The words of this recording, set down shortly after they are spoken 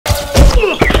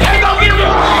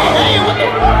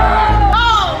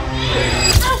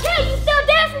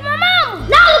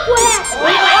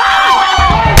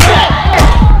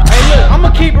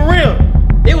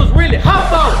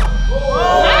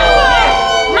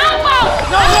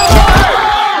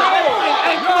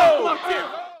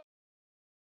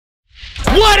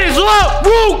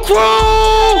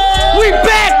True! We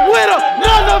back with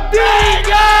another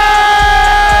video!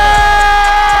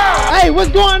 Hey, what's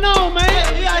going on, man?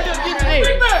 Hey,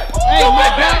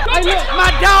 look, my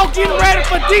dog getting ready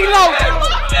for DLOW.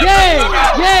 Yeah.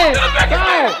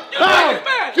 Bow.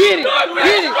 Get it.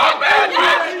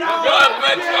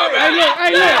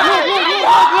 Hey,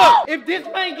 look. If this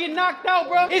man get knocked out,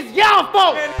 bro, it's y'all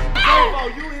fault.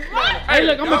 Hey,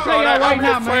 look, I'm gonna tell y'all right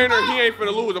now, man. He ain't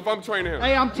finna lose if I'm training him.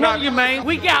 Hey, I'm telling you, man,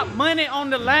 we got money on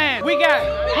the line. We got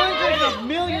hundreds of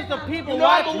millions of people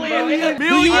watching.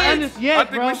 Millions? I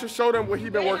think we should show them what he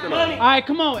been working on. All right,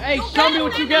 come on. Hey, show me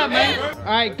what you got, man. All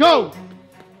right, go.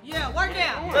 Yeah, work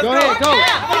down. Go ahead, go.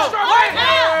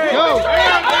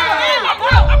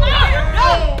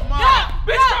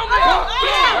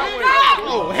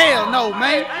 Oh, hell no,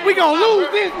 man. We gonna lose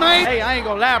this, man. Hey, I ain't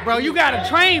gonna lie, bro. You gotta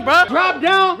train, bro. Drop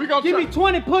down. Give me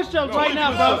 20 push-ups right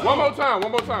now, bro. One more time.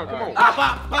 Come on.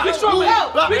 Big strong man.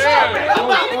 All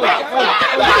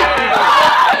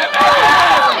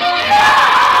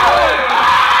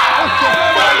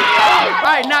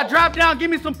right, now drop down. Give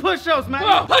me some push-ups,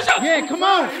 man. Push-ups. Yeah, come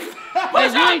on.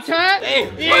 Hey, you ain't tired?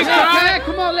 You ain't tired?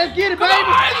 Come on, let's get it, baby.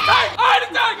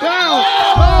 Down.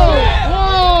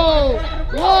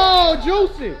 Whoa,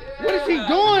 Juicy. What is he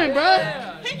doing, bro?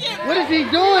 What is he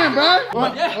doing, bro? Come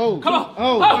on.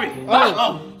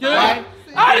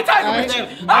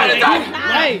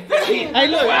 Hey,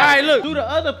 look. All right, look. Do the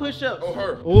other push-ups. Oh,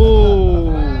 her.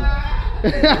 Ooh.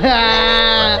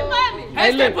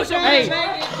 Hey, look.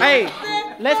 Hey,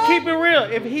 let's keep it real.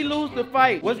 If he lose the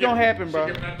fight, what's gonna happen, bro?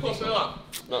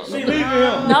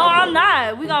 No, I'm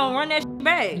not. We gonna run that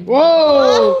back.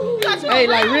 Whoa! Hey,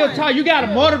 like real talk, you gotta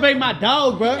motivate my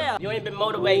dog, bro. You ain't been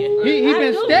motivating. He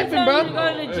been stepping, bro. To go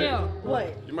to the gym.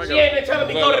 What? She ain't been telling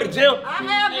me to go to the gym. I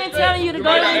have been telling you to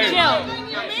go to the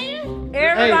gym.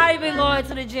 Everybody been going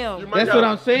to the gym. That's what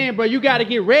I'm saying, bro. You gotta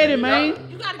get ready, man.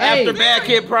 After bad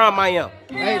kid prom, I am.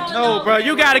 Hey, no, bro.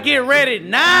 You gotta get ready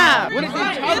now. What is he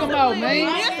talking about,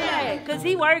 man? Cause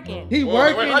he working. He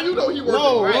working. How you know he working?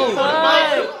 Whoa.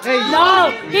 Hey,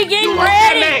 No, he getting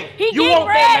ready. He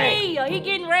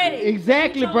getting ready.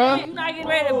 exactly, bro. He's not getting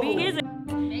ready to beat his.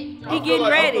 He getting I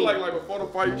ready. feel like before the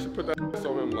fight, you should put that ass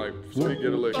on him, like, so he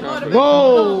get a little confidence.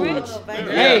 Whoa.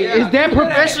 Hey, is that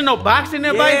professional boxing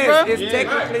advice, bro? It's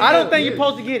technically. I don't think you're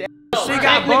supposed to get. She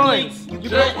got buns. You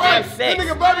That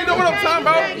nigga Bobby know what I'm talking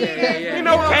about. He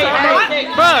know what I'm talking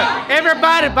about. Bro,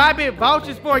 everybody Bobby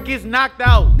vouches for gets knocked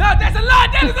out. No, that's a lie.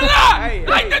 That is a lie.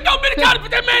 Like, there's no many county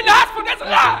put that man in the hospital. That's a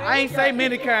lie. I ain't say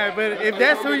Minicard, but if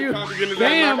that's who you,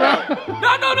 damn, bro.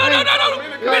 No.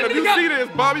 If you see this,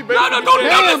 Bobby, baby. No, don't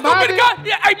listen to Bobby. Minicard.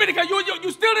 Yeah, hey, Minicard,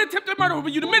 you still in attempted murder,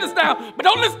 but you the minister now. But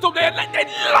don't listen to them. They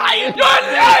lying. You're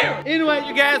a liar. Anyway,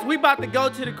 you guys, we about to go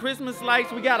to the Christmas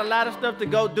lights. We got a lot of stuff to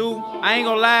go do. I ain't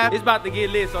gonna lie, it's about to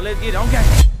get lit, so let's get it. Okay.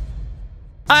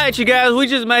 Alright, you guys, we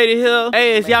just made it here.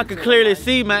 Hey, as y'all can clearly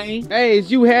see, man. Hey,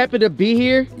 is you happy to be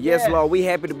here? Yes, Lord, we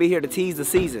happy to be here to tease the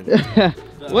season.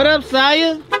 What up,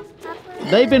 Saya?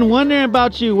 They been wondering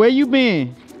about you. Where you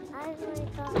been?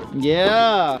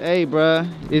 Yeah. Hey, bruh.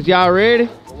 Is y'all ready?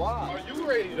 Are you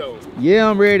ready, though? Yeah,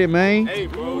 I'm ready, man. Hey,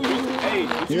 bro. Hey,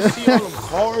 did you see all them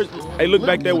cars? Hey, look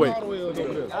back that way.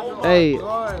 Hey,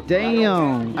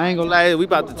 damn. I ain't gonna lie, we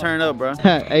about to turn up, bro.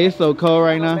 Hey, it's so cold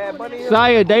right now.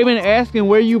 Saya, they been asking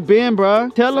where you been, bro.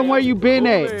 Tell them where you been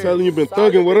at. Tell them you been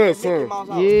thugging with us, huh?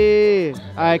 Yeah.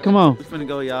 All right, come on. It's finna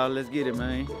go, y'all. Let's get it,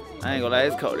 man. I ain't gonna lie,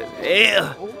 it's cold as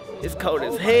hell. It's cold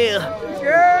as hell.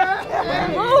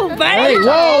 Move, baby. Hey,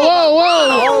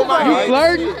 whoa. You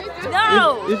flirting?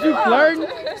 No. Is you flirting?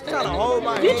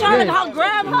 You trying to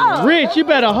grab her? Rich, you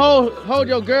better hold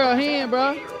your girl hand,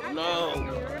 bro. No.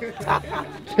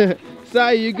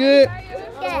 Saya, you good?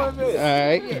 Yeah. All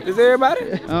right. Is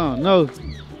everybody? Oh, no.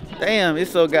 Damn,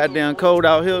 it's so goddamn cold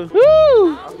out here.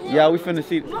 Woo! Yeah, we finna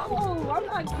see. No, I'm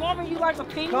not warming you like a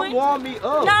penguin. Come warm me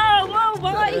up. No, whoa,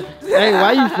 boy. Hey,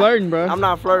 why you flirting, bro? I'm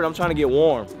not flirting. I'm trying to get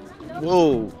warm.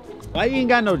 Whoa. Why you ain't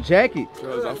got no jacket?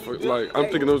 Cause I'm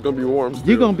thinking it was gonna be warm still.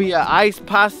 You gonna be an ice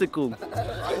popsicle.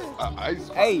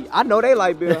 Hey, I know they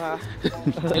like Bill High.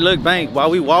 Hey, look, Bank, while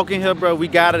we walking here, bro, we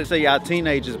gotta say y'all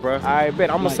teenagers, bro. All right, bet.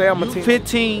 I'm gonna say I'm a teen.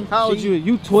 15. How old you?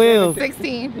 You 12.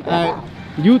 16. All right.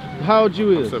 You, how old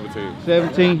you is? 17.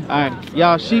 17. All right.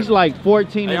 Y'all, she's like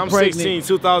 14 Hey, and I'm pregnant. 16,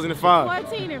 2005.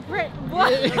 14 and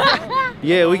pregnant.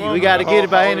 Yeah, we gotta get it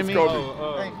by any means.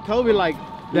 Kobe? Kobe like,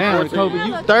 damn, Kobe,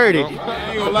 you 30. I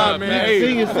ain't gonna lie, man. Hey,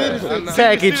 Senior citizen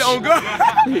package.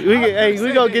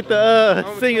 We gonna get the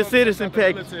senior citizen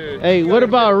package. Hey, what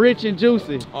about Rich and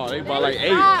Juicy? Oh, they about like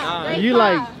 8, 9. You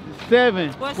like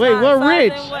 7. Wait, what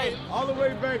Rich? All the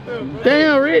way back there, bro.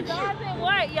 Damn, Rich.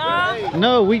 what, y'all?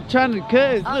 No, we trying to,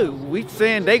 cuz, look, we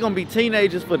saying they gonna be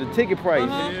teenagers for the ticket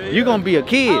price. You gonna be a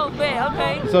kid. Oh, bet,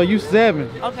 okay. So you 7.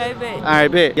 Okay, bet. All right,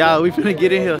 bet. Y'all, we finna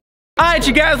get in here. All right,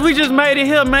 you guys, we just made it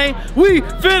here, man. We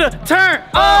finna turn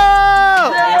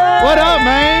up. What up,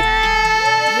 man?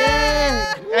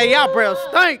 Hey, y'all bro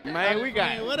stink, man. We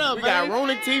got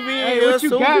Runiktv in here. What you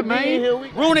got, man?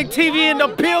 Runiktv in the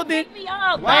building.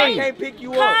 I can't pick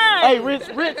you up. Hey, Rich.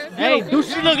 Hey, do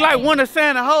she look like one of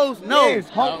Santa hoes? No. Yes.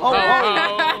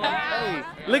 Hey,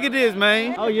 look at this,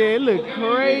 man. Oh yeah, it look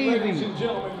crazy.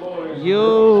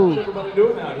 Yo.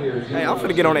 Hey, I'm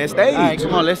finna get on that stage. All right,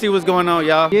 come on, let's see what's going on,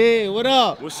 y'all. Yeah, what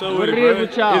up? What's up What with it it, is bro?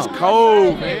 with y'all? It's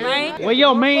cold, Man. Where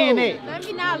your man at? Let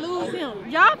me not lose him.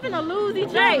 Y'all finna lose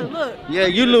each other. Look. Yeah,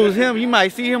 you lose him, you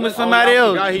might see him with somebody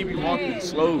else. God, he be walking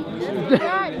slow. Where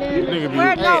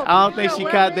Hey, I don't think she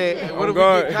caught that. What if we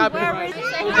get Where is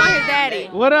his daddy?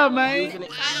 What up, man?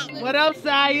 What up,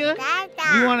 Saya?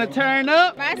 You want to turn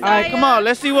up? All right, come on.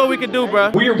 Let's see what we can do, bro.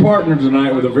 We are partnered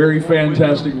tonight with a very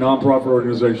fantastic nonprofit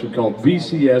organization called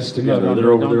VCS Together.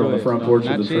 They're over there on the front porch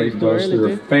of the trade bus. They're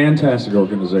a fantastic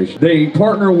organization. They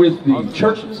partner with the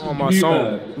churches, on my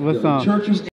song. What the song?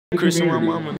 churches in the Chris and my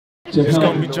community mama. to It's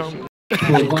gonna be help jumping.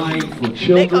 provide for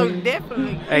children,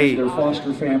 Hey, their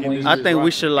foster families. I think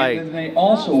we should like And then they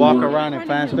also walk work around and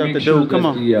find to stuff make to sure do. Come that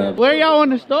on. the, Where y'all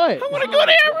want to start? I wanna go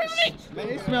there with me. Man,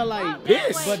 it smell like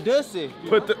Piss. Badussy.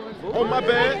 Put the, oh my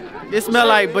bad. It smell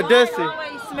like Why Badussy. you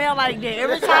always smell like that?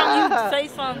 Every time you say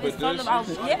something, it's something about,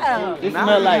 yeah. It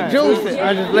smell like juicy.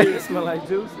 I just let It smell like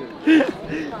juicy.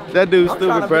 that dude I'm trying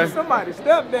stupid, to bro. be somebody's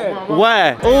stepdad.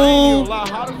 Why? Ooh,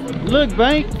 look,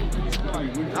 Bank.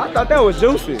 I thought that was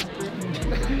juicy.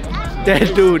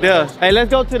 That dude there. Hey, let's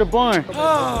go to the barn.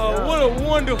 Oh, what a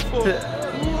wonderful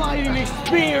lighting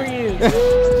experience.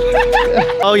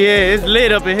 Oh yeah, it's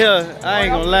lit up in here. I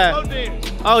ain't gonna lie.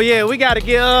 Oh yeah, we gotta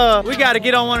get on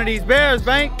one of these bears,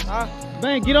 Bank.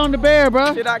 Bank, get on the bear,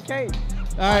 bro. Shit, I can't. All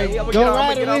right, Yeah, I'ma go get on-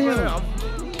 ride I'ma it get with on him.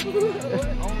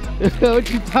 What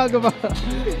you talking about?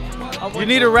 You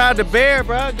need to ride the bear,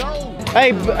 bro. Go.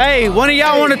 Hey, one of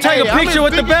y'all want to take a picture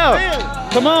with the bear?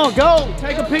 Come on, go.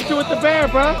 Take a picture with the bear,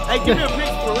 bro. Hey, give me a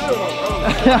picture for real,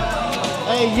 bro.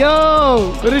 Hey,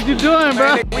 yo, what is you doing,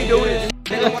 bro? We do this.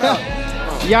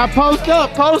 Y'all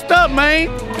post up, man.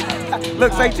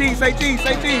 Look, say cheese, say cheese,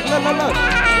 say cheese. Look.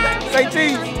 Say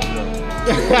cheese.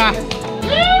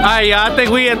 All right, y'all, I think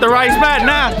we at the right spot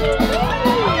now.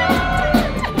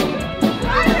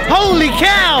 Holy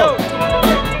cow!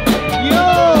 Yo!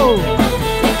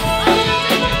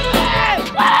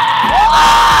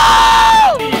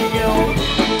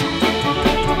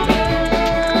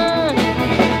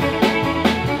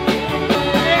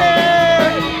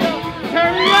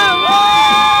 Turn me up!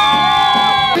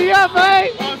 Turn me up, man!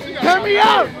 Turn me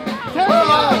up! Turn me up!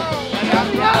 Turn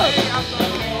me up!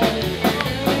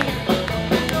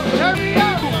 Turn me up!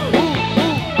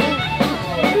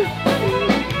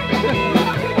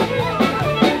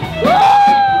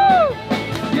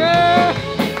 Yeah!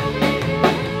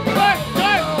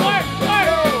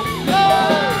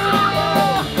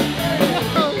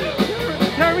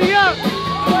 Turn me up!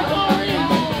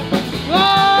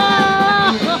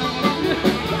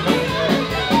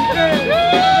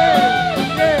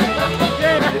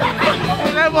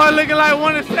 That boy looking like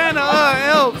one of Santa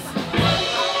elves.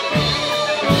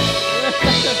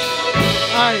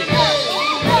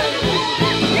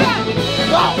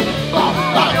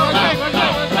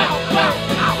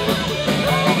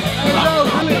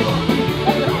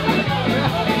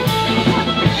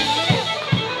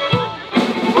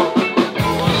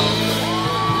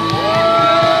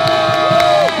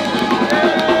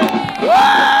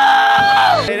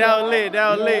 Hey, that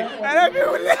was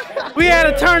lit. We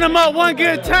had to turn them up one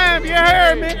good time, you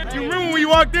heard me? You remember when you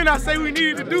walked in, I say we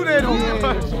needed to do that.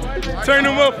 Turn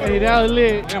them up. Hey, that was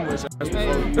lit. I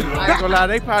ain't gonna lie,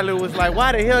 they probably was like,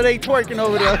 why the hell they twerking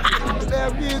over there?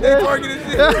 Damn kids, they twerking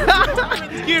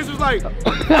and shit. Kids was like,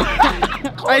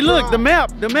 Hey, look, the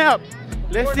map.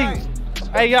 Let's see.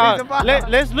 Hey, y'all,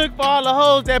 let's look for all the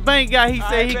hoes that Bank got. He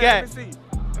said he got.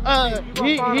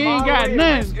 He ain't got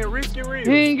none.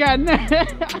 He ain't got none.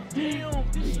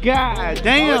 God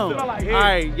damn. All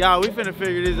right, y'all, we finna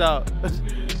figure this out.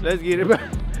 Let's get it back.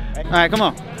 All right, come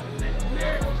on.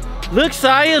 Look,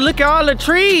 Saya, look at all the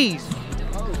trees.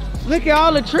 Look at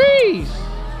all the trees.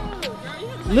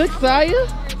 Look, Saya.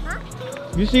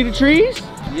 You see the trees?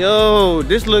 Yo,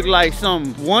 this look like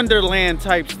some Wonderland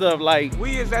type stuff. Like,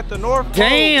 We is at the North Pole.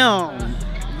 damn.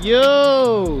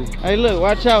 Yo. Hey, look,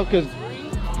 watch out, cause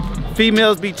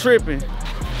females be tripping.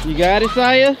 You got it,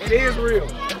 Saya? It is real.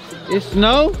 It's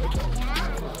snow?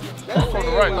 that's on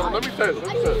the right. No, let me tell you.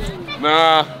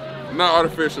 Nah, not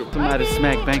artificial. Somebody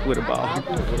smack Bank with a ball.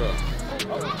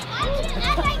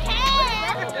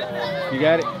 You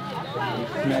got it?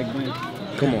 Smack Bank.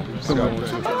 Come on. Come on.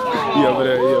 He over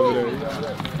there. He over there.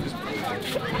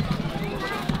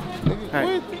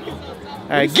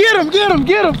 All right, get him, get him,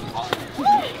 get him.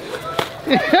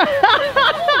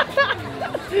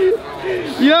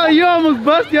 Yo, you almost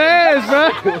bust your ass,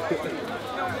 bro.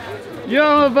 You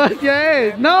almost bust your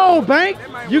ass. No, Bank.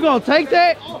 You gonna take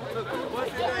that?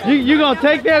 You gonna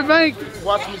take that, Bank?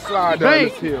 Watch me slide down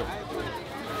this hill.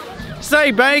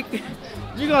 Say, Bank.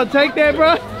 You gonna take that,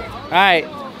 bro? All right.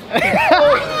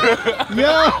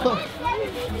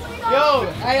 Yo,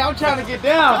 hey, I'm trying to get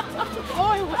down.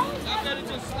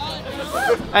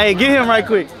 Hey, get him right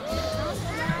quick. All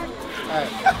right.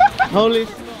 Hold it.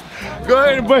 Go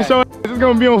ahead and bust your ass. It's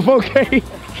gonna be on 4K.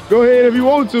 Go ahead if you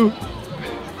want to.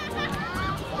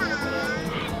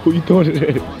 Who you throwing it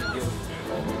at?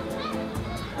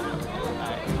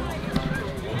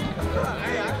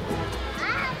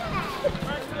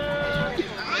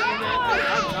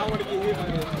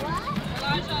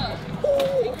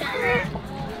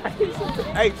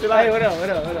 Hey, chill out. Hey, what up, what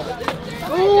up, what up?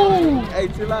 Ooh. Hey,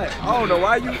 chill out. I don't know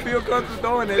why you feel comfortable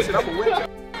throwing that shit. I'm gonna whip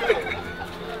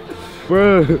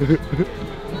Bruh.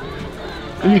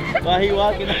 Why he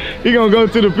walking? He gonna go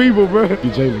to the people, bruh.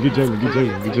 Get Jalen, get Jalen, get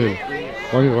Jalen, get Jalen.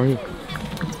 Right here, right here.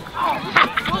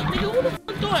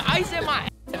 Doing ice in my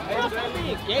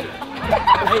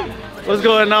What's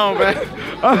going on, man?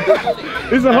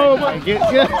 It's a whole bunch.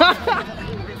 Yeah.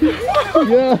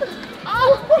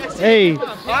 Hey,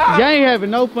 y'all ain't having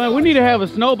no fun. We need to have a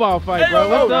snowball fight, bro.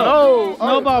 What's up? No.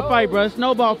 Snowball fight, bro.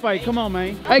 Snowball fight. Come on,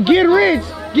 man. Hey, get rich.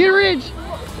 Get rich.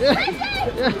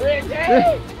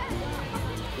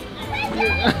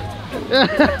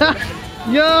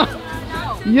 Yo.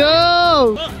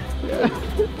 Yo.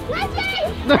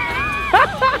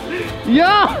 Yo.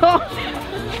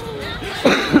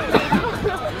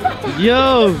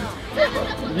 Yo.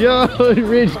 Yo,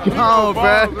 Rich gone,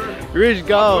 bro. Rich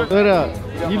gone. What up?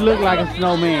 You look like a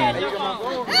snowman.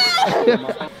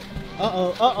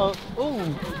 Uh-oh, uh-oh.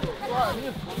 Ooh.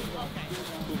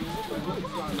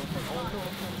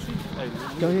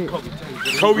 Go ahead.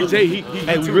 Kobe J, he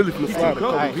really finna slide it.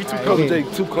 Right, He too right, Kobe yeah. J,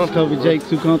 too comfortable. Kobe Jake,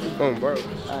 too comfortable. Come on, bro.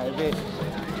 Alright, bet.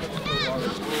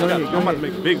 I'm about to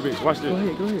make a big bitch. Watch this. Go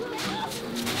ahead, go ahead.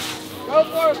 Go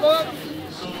for it, bud.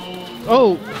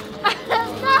 Oh.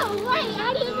 No, wait,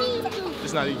 I didn't mean to.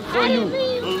 It's not easy. I didn't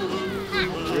mean to.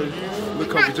 Look,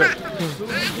 Kobe J.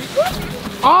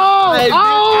 Oh!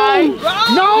 Oh!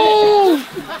 No!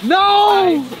 No!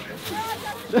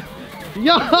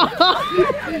 Yo!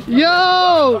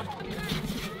 Yo!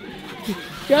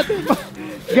 Got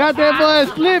that boy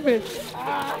slipping.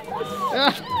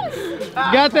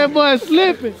 Got that boy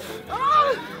slipping.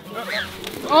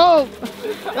 Oh!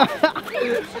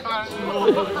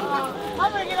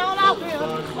 I'm gonna get on out here.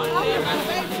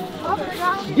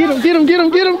 Get him, get him, get him,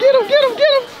 get him, get him, get him,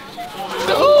 get him.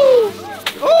 Oh!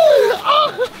 Oh!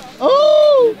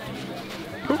 Oh!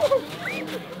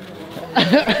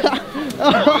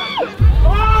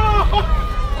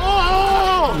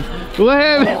 What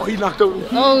happened? Oh, he knocked over.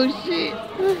 Oh shit!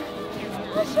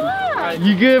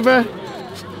 You good, bro?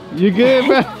 You good,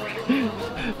 bro?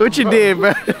 What you did,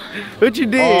 bro? What you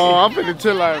did? Oh, I'm finna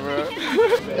chill out, bro.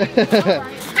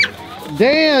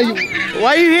 Damn!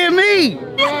 Why you hit me?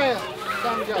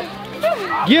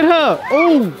 Get her!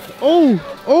 Oh! Oh!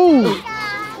 Oh!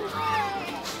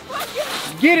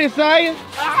 Get it, Saya!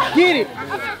 Get it!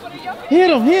 Hit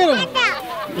him! Hit him!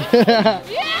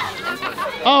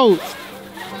 Oh!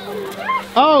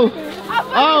 Oh!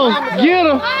 Oh! Get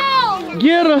her!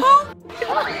 Get her!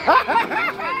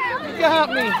 You got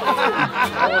me!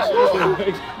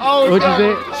 Oh, what you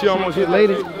said? She almost hit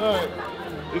lady. There's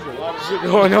a lot of shit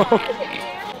going on.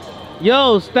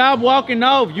 Yo, stop walking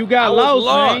off. You got lost,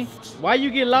 man. lost. Why you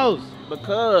get lost?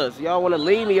 Because y'all want to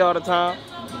leave me all the time.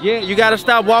 Yeah, you gotta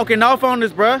stop walking off on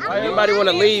this, bruh. Why everybody want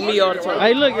to leave me all the time?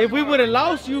 Hey, look, if we would have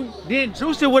lost you, then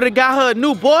Juicy would have got her a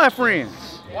new boyfriend.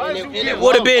 And it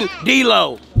would have been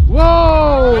DLOW. Whoa!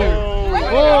 Oh,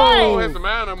 Whoa! that's the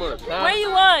man that much. Where you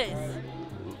was?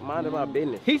 Minding my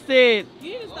business. He said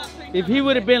if he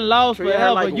would have been lost Treat her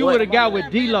forever, like you what? would have got with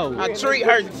D-Lo. I treat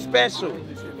her special.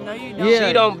 No, you don't. Yeah.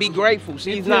 She don't be grateful.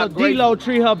 She's Tell not grateful. D-Lo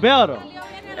treat her better.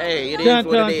 Hey, it is Dun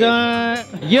what dun it is. dun.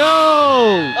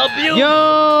 Yo! Abuse.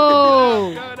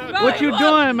 Yo! What you doing,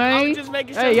 I man? was just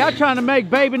making Hey, sure. y'all trying to make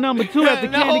baby number 2 at the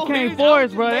No, Candy Cane dude,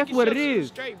 Forest, I bro. was That's making what sure it she was is.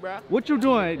 straight, bro. What you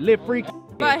doing, lit freak?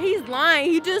 But he's lying.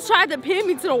 He just tried to pin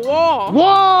me to the wall. Whoa!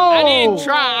 I didn't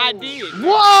try, I did.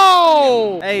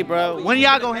 Whoa! Hey, bro, when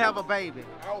y'all gonna have a baby?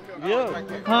 Yeah.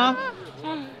 Huh?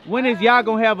 When is y'all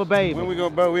gonna have a baby? When we go,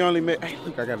 bro, we only met. Hey,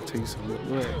 look, I gotta tell you something.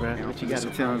 What, bro? What you gotta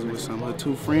tell me? With some her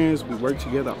two friends, we work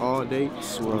together all day. I'm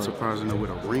surprising her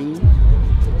with a ring,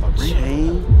 a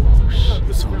chain,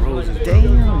 with some roses.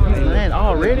 Damn, man,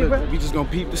 already, bro? We just gonna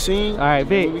peep the scene. All right,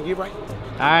 bet. When we get right.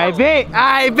 All right, bet. All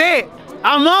right, bet.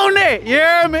 I'm on it. You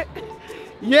hear me?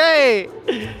 Yeah.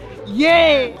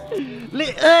 Yeah.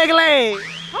 Ugly.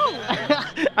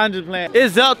 I'm just playing.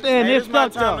 It's up there and Hey, it's my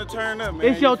stuck time up. to turn up, man.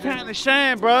 It's your time to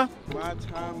shine, bro. My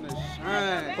time to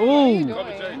shine. Ooh,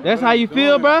 that's how you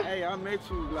feel, bro? Hey, I met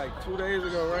you like 2 days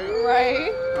ago, right? Right.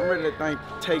 I'm ready to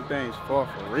take things far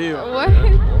for real. What? What are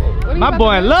you My about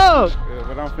boy to do? love. Yeah,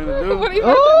 what I'm finna do. What are you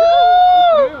about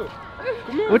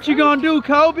Ooh. What you gonna do,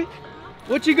 Kobe?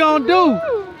 What you gonna do?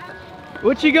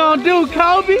 What you gonna do,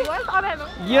 Kobe? What's all that?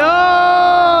 Yo!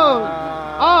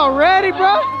 Already,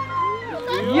 bro?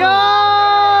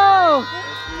 Yo!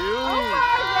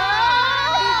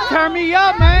 Turn me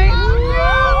up, man.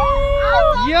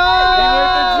 Yo!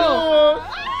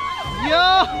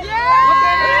 Yo!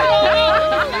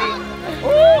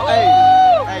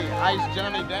 Hey, Ice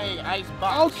Johnny Dang, Ice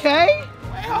Box. Okay.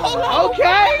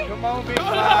 Okay. Come on, big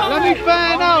Let me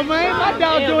find out, man. My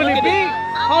dog doing it big.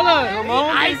 Hold up. Come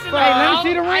on, big Hey, let me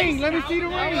see the ring. Let me see the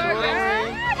ring. That's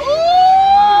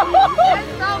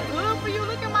so good for you.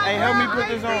 Look at my Hey, help me put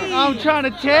this on. I'm trying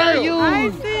to tell you. I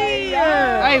see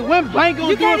ya. Hey, when Bank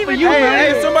gonna do it for you, Hey,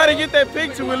 man? hey, somebody get that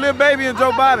picture with Lil Baby and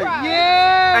Joe Biden.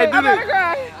 Yeah. Hey, do this.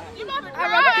 You about to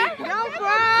cry? Don't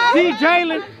cry. See,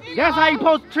 Jalen, that's how you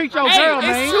supposed to treat your girl,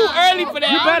 man. It's too early for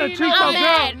that. You better treat your I'm girl.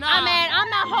 mad. I'm mad. I'm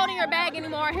not holding your bag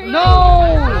anymore. Here you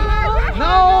go.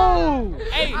 No.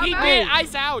 Hey, he did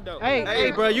ice out though.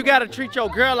 Hey, bro, you gotta treat your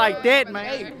girl like that, man.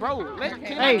 Hey, bro, can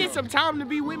Hey. I get some time to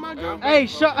be with my girl? Hey,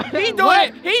 He doing what?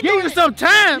 it. He Give doing you it. some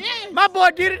time. My boy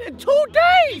did it in 2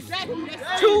 days.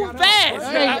 Too fast.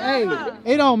 Hey,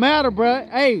 it don't matter, bro.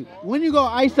 Hey, when you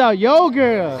gonna ice out your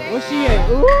girl? Where she at?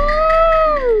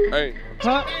 Ooh. Hey.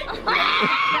 Huh?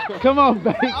 Come on,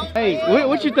 Bank. Hey,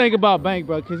 what you think about Bank,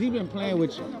 bro? Cause he been playing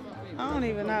with you. I don't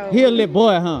even know. He a lit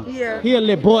boy, huh? Yeah. He a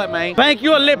lit boy, man. Bank,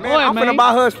 you a lit boy, man. I'm finna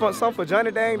buy her something for Johnny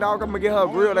Dang, dog. I'm gonna get her a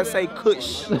grill that say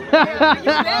Kush.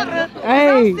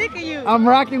 Hey, Sick of you. I'm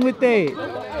rocking with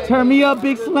that. Turn me up,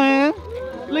 Big Slam.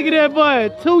 Look at that boy,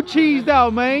 2 cheesed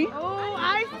out, man. Oh,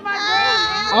 ice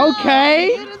my girl.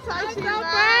 Okay. You the type she like.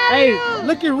 Hey,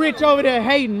 look at Rich over there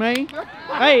hating, man.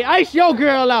 Hey, ice your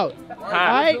girl out. All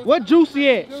right, what Juicy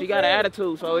at? She got an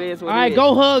attitude, so it is what All right, it is.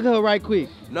 go hug her right quick.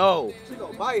 No. She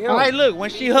gonna bite him. All right, look, when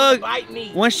she hug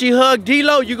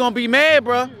DLOW, you gonna be mad,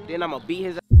 bro. Then I'm gonna beat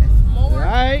his ass. All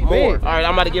right, More. bet. All right,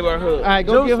 I'm about to give her a hug. All right,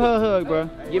 go give her a hug, bro.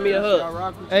 Give me a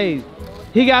hug. Hey,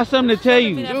 he got something to tell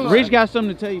you. Rich got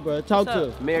something to tell you, bro. Talk to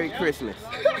her. Merry Christmas.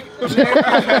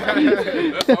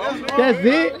 That's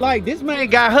it? Like, this man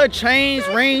got her chains,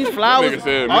 rings, flowers. Nigga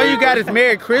said All Merry you got is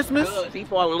Merry Christmas? He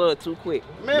fall in love too quick.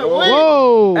 Man, what?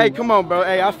 Whoa. Hey, come on, bro.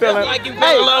 Hey, I fell in. Like you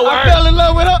fell in love with I her. fell in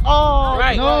love with her. Oh,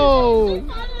 Right. No.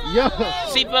 Yo.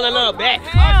 She fell in love back.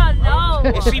 Oh, no.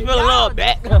 And she fell in love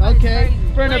back. Okay.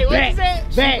 From the back.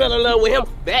 She fell in love with him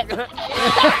back.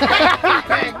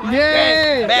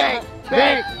 Yeah. Back.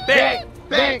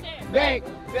 Back.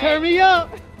 Turn me up.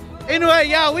 Anyway,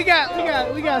 y'all, we got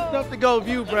stuff to go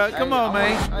view, bro. Come on,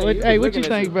 man. Hey, what you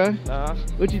think, bro?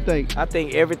 What you think? I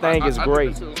think everything is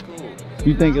great.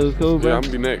 You think it was cool, Yeah, bro? I'm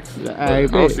gonna be next. All right, I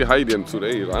don't bet. see how you did in 2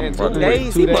 days. I'm In 2 probably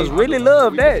days, 2 he days. must really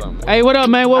love that. Hey, what up,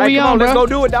 man? What Hey, we come on, bro? let's go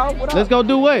do it, dog. What up? Let's go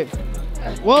do what?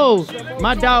 Whoa,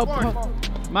 my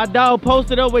dog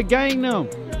posted up with gang them.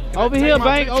 Over here,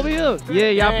 Bank, over here. Yeah,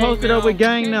 y'all posted up with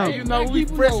gang them. You know we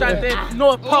fresh out there,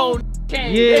 North Pole.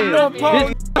 Yeah, North Pole.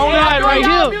 this side right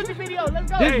here.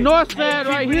 This north side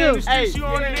right here. Hey, She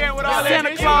on there with all Santa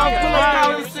that. Claus pull up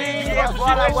out the scene.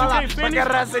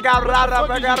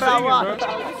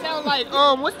 Sound like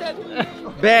what's that?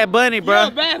 Bad Bunny, bro.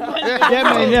 Bad Bunny. That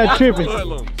man there tripping.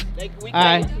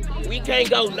 We can't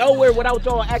go nowhere without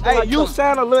y'all acting like you some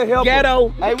sound a little helpful. ghetto.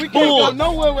 Hey, we can't fool. go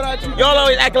nowhere without you. Y'all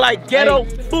always acting like ghetto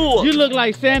fool. You look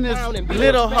like Santa's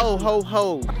little ho.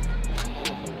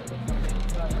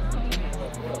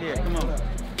 Here, come on.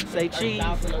 Say cheese.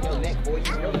 All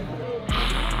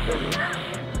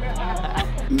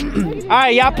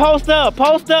right, y'all post up.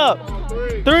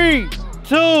 3,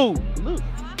 2.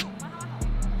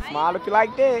 Smile if you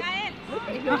like that.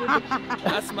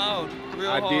 I smiled real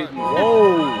hard.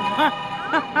 Whoa.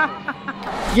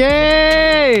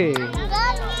 Yay!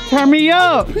 Turn me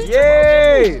up.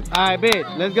 Yeah. All right,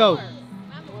 bet. Let's go. Can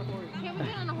we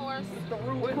get on a horse?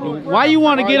 Why you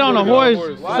want to get on a horse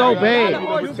so bad?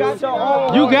 You got your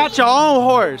own. You got your own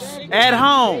horse at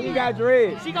home. You got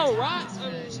dreads. She gonna rock.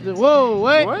 Whoa,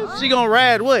 what? She gonna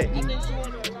ride what?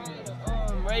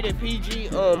 Rated PG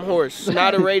horse,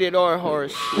 not a rated R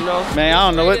horse, you know? Man, I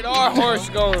don't know rated R horse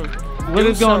going. What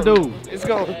it's gonna do? It's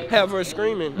gonna have her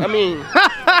screaming. I mean,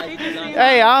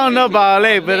 hey, I don't know about all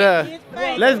that,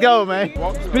 but let's go, man.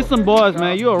 Spit some bars,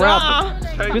 man. You a rapper.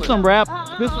 Spit some rap.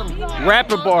 Spit some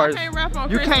rapper bars.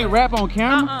 You can't rap on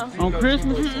camera on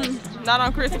Christmas. Not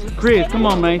on Christmas. Chris, come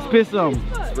on, man. Spit something.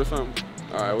 Spit something.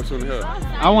 All right, what you want to hear?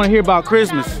 I want to hear about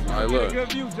Christmas. All right,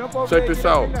 look. Check this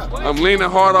out. I'm leaning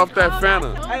hard off that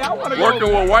Fanta.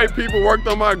 Working with white people, worked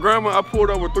on my grandma. I pulled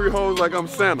over 3 hoes like I'm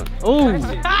Santa. Ooh.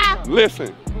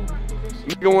 Listen,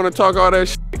 nigga want to talk all that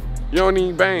shit. You don't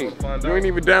even bang. You ain't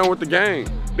even down with the gang.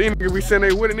 These niggas be saying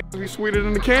they with it, niggas be sweeter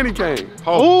than the candy cane.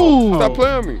 Ooh. Stop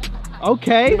playing with me.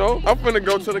 Okay. You know, I'm finna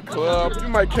go to the club. You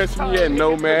might catch me at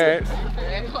Nomads.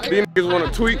 These niggas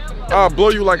wanna tweet. I'll blow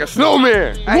you like a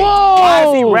snowman. Whoa! why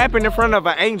is he rapping in front of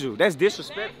an angel? That's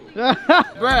disrespectful.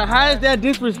 Bro, how is that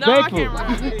disrespectful? No, I can't rap.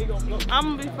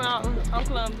 I'm gonna be found. I'm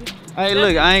clumsy. Hey,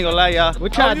 look, I ain't gonna lie, y'all.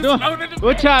 What y'all doing?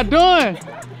 What y'all doing?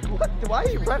 Why are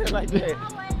you running like that?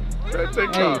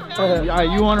 Hey,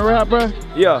 you wanna rap, bro?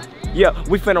 Yeah,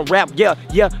 we finna rap, yeah.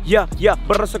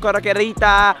 Brosa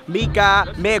caraquerita,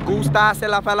 mica, me gusta, se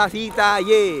la felicita,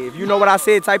 yeah. If you know what I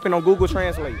said, type in on Google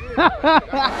Translate.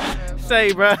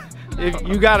 Say, bro, if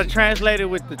you gotta translate it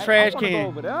with the trash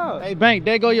can. Hey, Bank,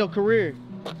 there go your career.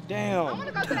 Damn.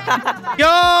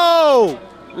 Yo,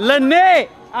 Lynette,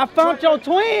 I found your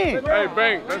twin. Hey,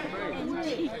 Bank, that's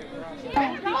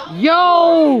Bank.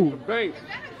 Yo. Bank.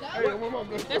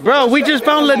 Bro, we just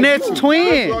found Lynette's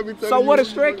twin. So what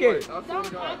is Shrek at?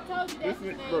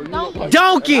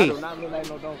 Donkey.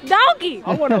 Donkey.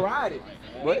 I wanna ride it.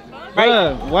 What?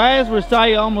 Bro, why is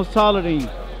Rasiah almost taller than you?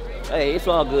 Hey, it's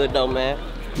all good though, man.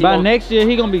 By next year,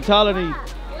 he gonna be taller than you.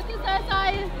 What you say,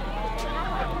 Saya?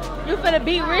 You finna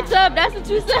beat Rich up? That's what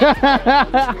you said?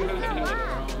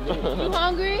 You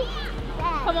hungry?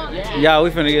 Come on. Yeah, we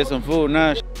finna get some food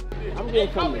now. I'm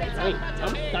getting coming. I'm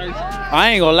thirsty.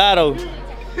 I ain't gonna lie though.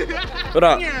 What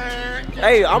up?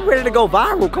 Hey, I'm ready to go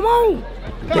viral. Come on.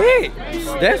 Yeah.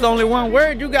 That's only one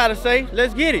word you gotta say.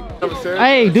 Let's get it.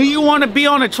 Hey, do you wanna be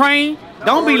on a train?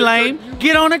 Don't be lame.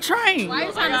 Get on a train. Why are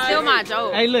you trying to steal my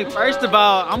joke? Hey, look, first of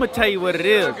all, I'm gonna tell you what it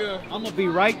is. I'm gonna be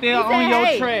right there on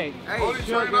your track. No,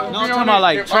 I'm talking about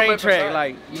like train track,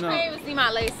 like, you know. You can't even see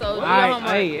my lace, so do your Alright,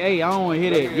 homework. hey, I don't wanna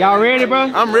hear that. Y'all ready, bro?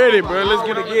 I'm ready, bro. Let's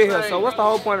get it here. So what's the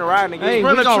whole point of riding again? Hey,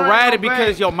 we gonna ride it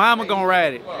because your mama gonna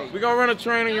ride it. We gonna run a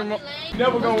train and your mom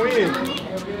never gonna win.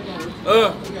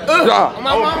 My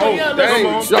mama yelling.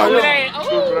 Dang.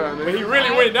 But he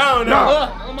really went down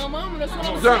now. My mama, that's what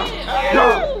I'm saying.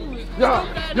 I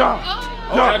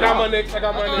got my next. Oh,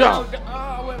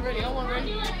 I wasn't ready.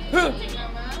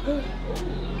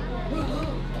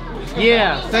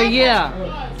 Yeah, say yeah.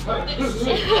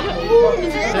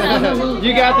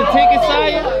 You got the ticket,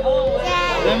 Saya?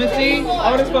 Let me see.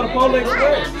 Oh, this for the Polar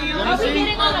Express. Let me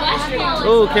see.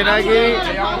 Oh, can I get it?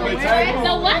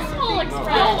 The West Pole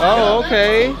Express. Oh,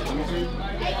 okay.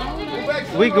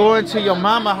 We going to your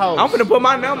mama house. I'm gonna put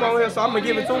my number on here, so I'm gonna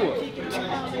give it to her.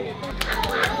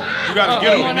 You gotta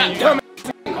get him.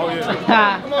 Oh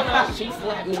yeah. She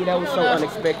slapped me. That was so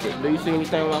unexpected. Do you see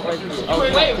anything on my face?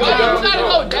 Wait, you gotta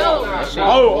go down.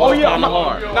 Oh yeah. Kinda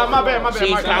hard. Nah, my bad.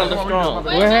 She's kind of strong.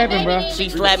 What happened, bro? She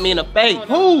slapped me in the face.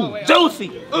 Who? Juicy.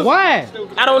 Why?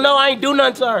 I don't know. I ain't do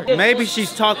nothing to her. Maybe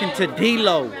she's talking to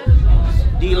DLOW.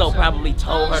 DLOW probably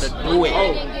told her to do it.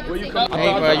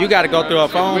 Hey, bro, you gotta go through her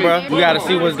phone, bro. You gotta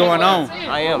see what's going on.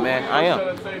 I am, man. I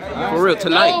am. For real,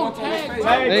 tonight.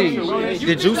 Hey,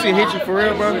 did Juicy hit you for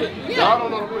real, bro?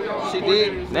 She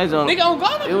did. That's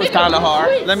it was kind of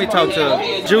hard. Let me talk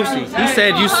to Juicy. He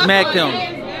said you smacked him.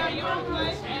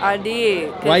 I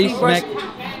did. Why you smacked?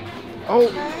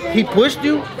 Oh, he pushed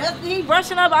you? He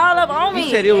brushing up all up on me. He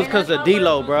said it was because of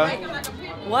DLOW, bro.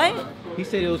 What? He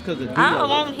said it was because of I DLOW. don't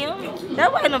want him.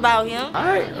 That wasn't about him.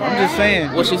 Alright, I'm just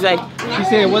saying. What she say? She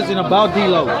said it wasn't about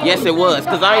DLOW. Yes, it was.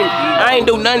 Cause I ain't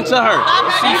do nothing to her.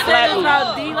 She She said slapped it me.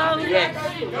 about D-Lo? Yes.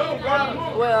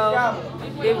 Well,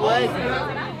 it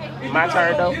wasn't. My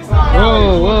turn though.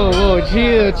 Whoa,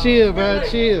 chill, bro,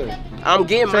 chill. I'm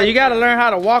getting So you gotta learn how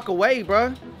to walk away,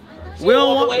 bro. We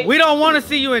don't want to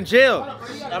see you in jail.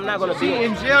 I'm not gonna See, be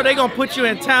in jail they gonna put you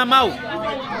in timeout.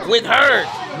 with her.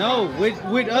 No,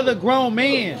 with other grown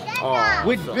men,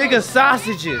 with bigger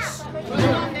sausages.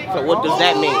 So what does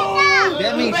that mean?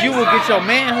 That means you will get your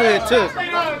manhood took.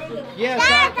 Yeah,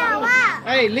 son.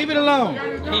 Hey, leave it alone.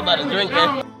 He about to drink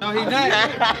that. No, he not.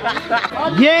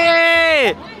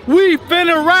 Yeah, we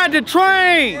finna ride the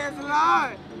train.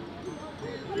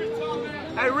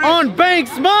 on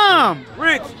Banks' mom.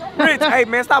 Rich, hey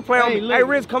man, stop playing on me. look. Hey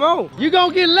Rich, come on. You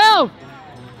gonna get left.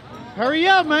 Hurry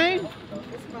up, man.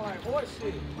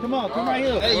 Come on, come right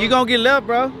here. Hey, you gonna get left,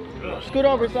 bro. Scoot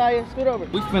over, Saya. Scoot over.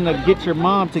 We finna get your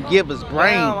mom to give us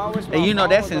brain. And you know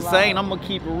that's insane. I'm gonna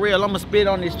keep it real. I'm gonna spit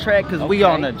on this track because we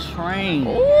on a train.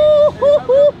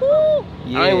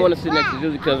 Yeah. I ain't want to sit next to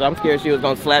Juicy because I'm scared she was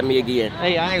gonna slap me again.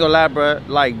 Hey, I ain't gonna lie, bro.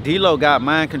 Like D-Lo got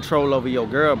mind control over your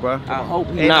girl, bro. I hope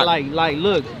and not. Like,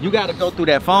 look, you gotta go through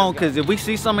that phone because if we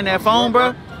see something in that phone,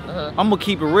 bro. I'm gonna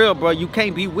keep it real, bro. You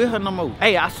can't be with her no more.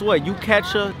 Hey, I swear, you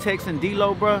catch her texting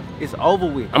D-Lo, bro, it's over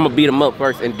with. I'm gonna beat him up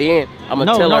first, and then I'm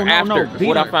gonna tell her after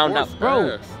what I found out.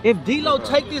 Bro, if D-Lo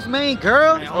take this main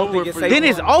girl, then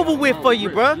it's over with for you,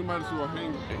 bro. You might as well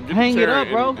hang it up,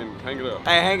 bro. Hang it up.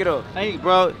 Hey, hang it up. Hey,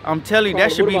 bro, I'm telling you,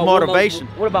 that should be motivation.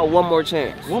 What about one more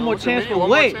chance? One more chance for One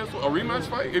what? more chance for a rematch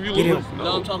fight? If you lose,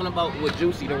 No, I'm talking about with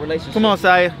Juicy, the relationship. Come on,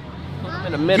 Saya. I'm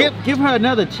in the middle. Give her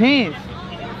another chance.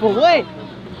 For what?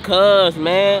 Cause,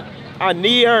 man, I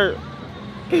need her.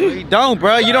 You don't,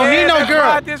 bro. You don't need no girl.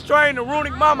 Ride this train to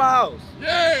Runiktv mama house.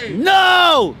 Yay!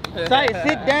 No! Saya,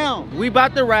 sit down. We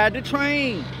about to ride the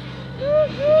train.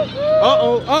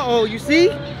 Uh-oh. You see?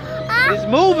 It's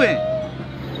moving.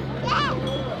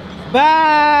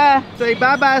 Bye. Say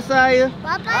bye-bye, Saya.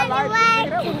 I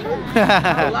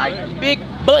like big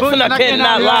butts and I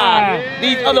cannot lie.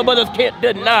 These other brothers can't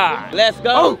deny. Let's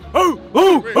go.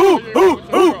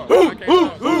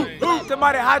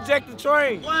 Somebody hijacked the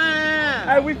train.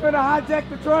 Hey, we finna hijack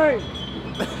the train.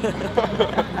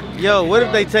 Yo, what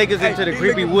if they take us into the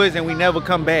creepy woods and we never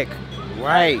come back?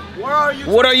 Right.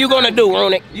 What are you gonna do,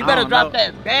 Runiktv? You better drop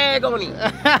that bag on him.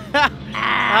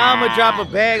 I'ma drop a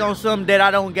bag on something that I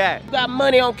don't got. You got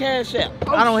money on Cash App.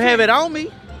 I don't have it on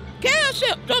me. Cash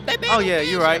App. Drop that bag. Oh yeah,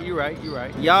 you're right.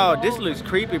 Y'all, this looks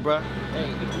creepy, bro.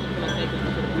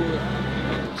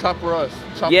 Chopper us.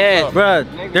 Yeah, bro.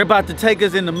 They're about to take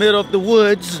us in the middle of the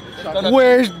woods.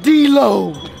 Where's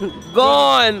D-Lo?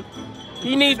 Gone.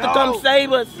 He needs to come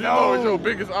save us. No, it's your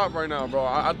biggest op right now, bro.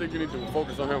 I think you need to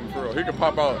focus on him for real. He can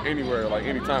pop out anywhere, like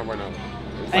anytime right now.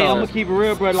 Hey, I'm gonna keep it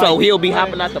real, bro. So he'll be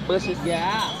hopping out the bushes?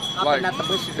 Yeah. Like,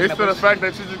 it's for the fact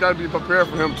that you just gotta be prepared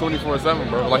for him 24/7,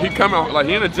 bro. Like, he come out, like,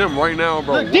 he in the gym right now,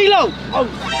 bro. Look, D-Lo!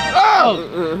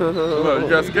 Look, you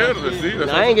got scared of it, see? No,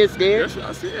 I ain't get scared. Yes,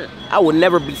 I see it. I would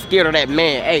never be scared of that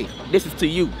man. Hey, this is to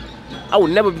you. I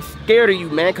would never be scared of you,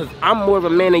 man, because I'm more of a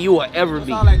man than you will ever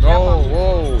be. Oh,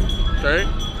 whoa. Okay.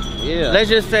 Yeah. Let's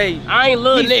just say I ain't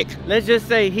Lil Nick. Let's just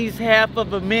say he's half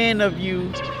of a man of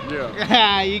you.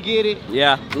 Yeah. You get it?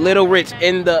 Yeah. Little Rich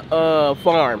in the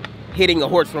farm hitting a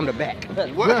horse from the back.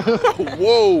 What?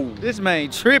 Whoa. This man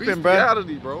tripping, bro.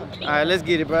 Reality, bro. All right, let's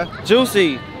get it, bro.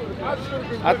 Juicy.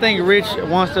 I think Rich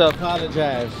wants to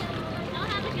apologize.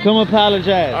 Come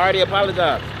apologize. I already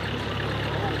apologized.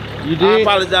 You did? I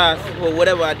apologize for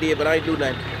whatever I did, but I ain't do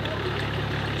nothing. I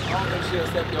don't think she'll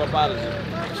accept your apology.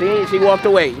 She walked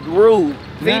away. Rude.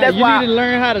 See, that's you why. need to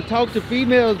learn how to talk to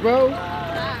females, bro.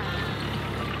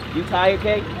 You tired,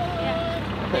 Kate?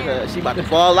 Yeah. She about to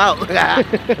fall out. All right,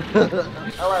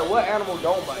 what animal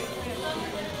don't bite?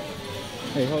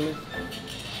 Hey, hold it.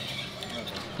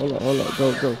 Hold on.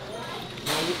 Go.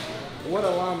 What a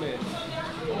llama.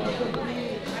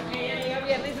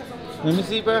 Let me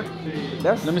see, bro.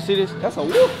 Let me see this. That's a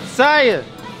wolf. Saya,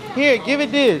 here, give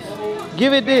it this.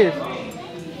 Give it this.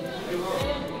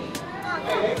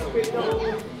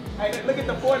 Hey, look at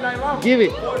the Fortnite llama. Give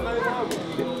it.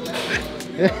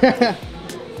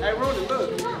 Hey, Rudy,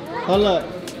 look. Hold up.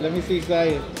 Let me see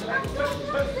Saya.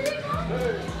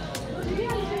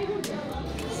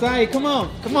 Saya, come on.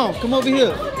 Come over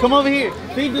here. Come over here.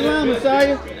 Feed the llama,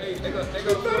 Saya.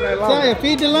 Saya,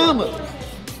 feed the llama.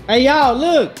 Hey, y'all,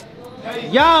 look.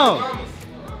 Y'all.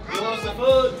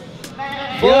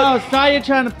 Yo, Saya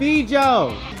trying to feed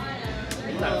y'all.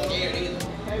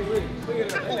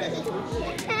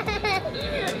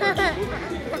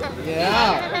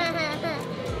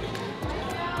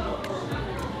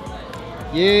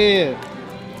 Yeah.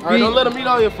 All right, don't let him eat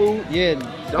all your food. Yeah.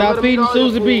 Stop feeding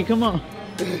Susie B. Come on.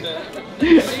 I'm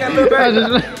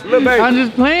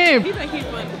just playing. He think he's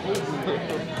funny.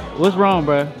 What's wrong,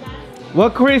 bro?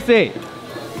 What Chris said?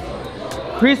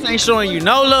 Chris ain't showing you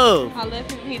no love. I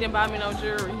left him. He didn't buy me no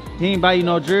jewelry. He ain't buy you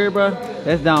no jewelry, bro?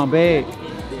 That's down bad.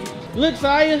 Look,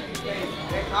 Saya.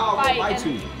 Bite.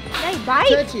 They bite.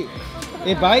 Touch it.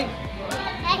 It bite?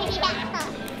 Hey,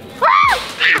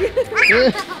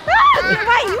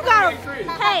 you gotta.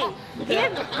 Hey,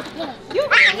 you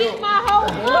gonna eat my whole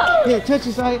cup. Yeah, touch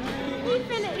it, Saya. He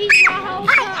finna eat my whole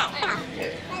cup.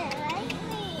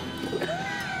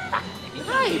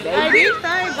 Hey, baby. These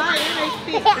things bite and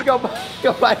they spit. You go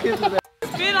bite his ass.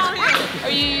 Spit on him. Are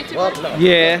you YouTube? Well, no.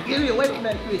 Yeah. Get me away from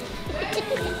that fish.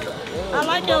 I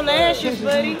like your lashes,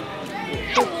 buddy.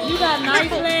 You got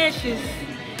nice lashes.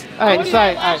 Alright,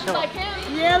 sorry. Alright, come on.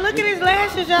 Yeah, look at his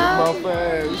lashes, y'all.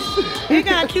 He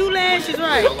got cute lashes,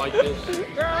 right?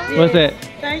 What's that?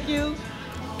 Thank you.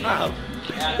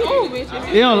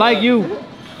 He don't like you.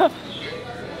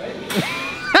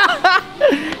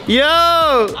 Yo!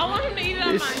 I want him to eat it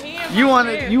on my hand.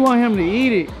 You want him to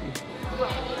eat it.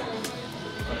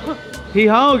 He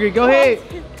hungry. Go ahead.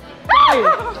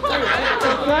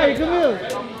 Sorry, come here.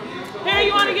 Here,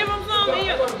 you want to give him some?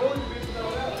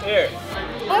 Here.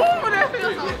 Oh, that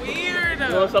feels so weird.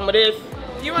 You want some of this?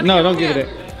 You want No, don't give it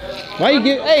that. Why you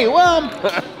give? Hey, well,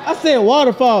 I said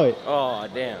water for it. Oh,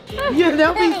 damn. Yeah,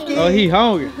 don't be scared. Oh, he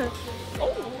hungry.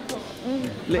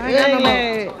 I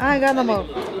ain't got no more.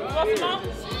 You want some more?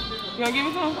 You gonna give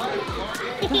me some?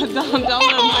 don't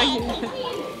let him.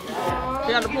 You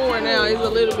got to pour it now. He's a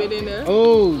little bit in there.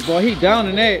 Oh, boy, he down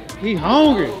in that. He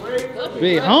hungry.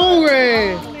 Big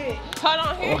hungry. Hold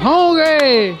on here.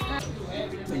 Hungry.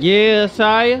 Yeah,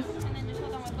 Saya.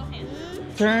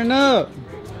 Turn up.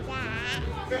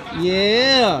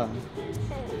 Yeah.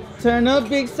 Turn up,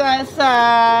 big side.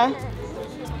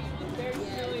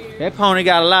 That pony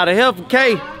got a lot of help from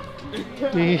Kay.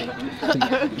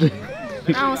 I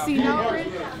don't see no.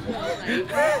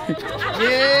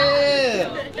 Yeah.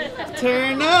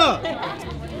 Turn up.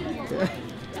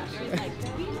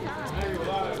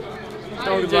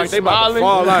 Like they about to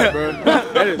fall out, bro.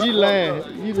 You laugh.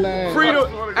 You laugh. Free the,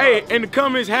 hey, in the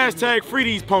comments, hashtag free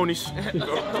these ponies.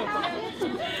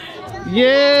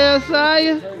 Yeah,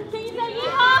 Saya. Can you say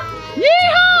yeehaw?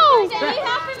 Yeehaw! Can you say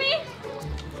yeehaw for me?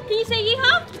 Can you say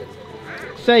yeehaw?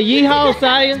 Say yeehaw,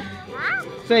 Saya.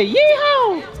 Say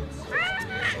yeehaw.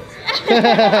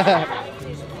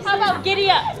 How about giddy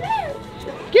up?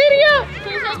 Giddy up.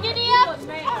 Can you say giddy up?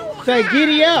 Say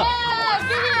giddy up. Yeah,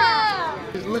 giddy up.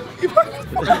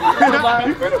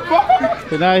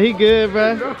 Nah, he good,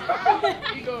 bro.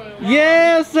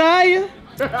 Yeah, Saya.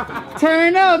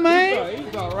 Turn up,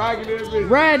 man.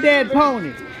 Ride that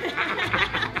pony.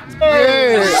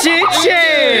 Yeah.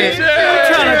 Shit.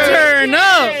 Trying to turn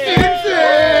up.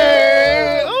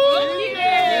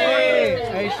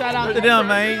 Hey, shout out to them,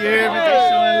 man. You hear me? They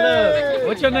showing love.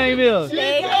 What your name is?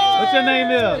 What's your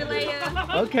name is?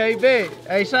 Okay, bet.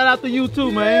 Hey, shout out to you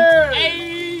too, man.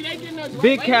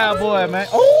 Big cowboy, man.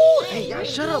 Oh, hey, y'all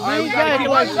shut up, man. Hey,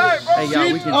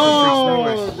 y'all, we can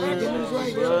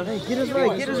Hey, get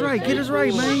us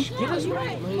right, man.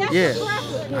 Yeah.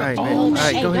 All right, man. All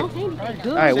right, go ahead.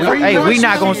 All right, we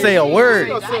not gonna say a word.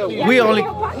 We only.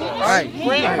 All right.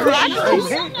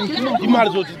 You might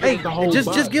as well just Hey,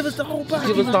 just give us the whole box.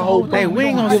 Give us the whole box. Hey, we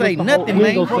ain't gonna say nothing,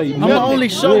 man. I'm gonna only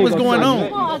show what's going on.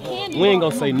 We ain't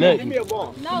gonna say nothing. No,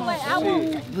 wait, I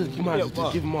won't. Look, you might as well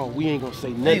just give them all. We ain't gonna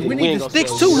say nothing. Hey, we need the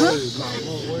sticks too, huh?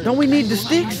 Don't we need the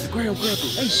sticks?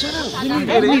 Hey, shut up.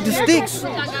 We need the sticks.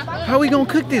 How we gonna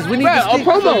cook this? We need the sticks.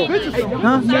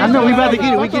 Huh? I know, we about to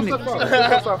get it. We getting it.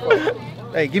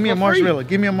 Hey, give me a marshmallow.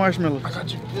 Give me a marshmallow. I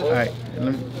got you. All right,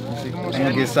 let me see. I'm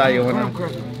gonna get Saya one now.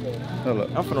 Hold up.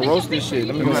 I'm finna roast this shit.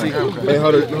 Let me see. Hey,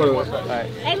 hold on. All right.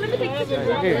 Hey, let me take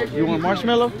this. Here, you want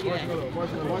marshmallow? Here.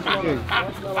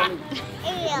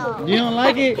 You don't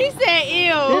like it? He said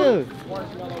ew.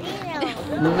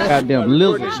 Yeah. Goddamn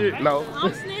lizard. No.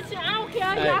 I'm snitching. I don't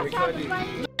care. Y'all talking about it.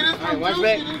 Hey, watch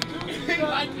back.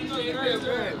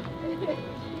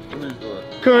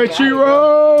 Country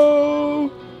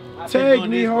road, take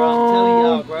me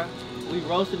home. We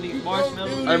roasting these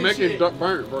marshmallows. Hey, make it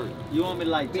burnt. You want me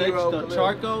to like touch the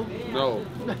charcoal? No.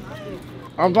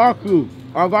 Angaku.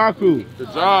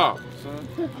 Good job.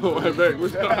 Wait, back.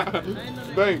 What's that?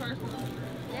 Thanks.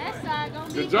 That side gonna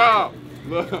be. Good job.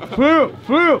 Flip.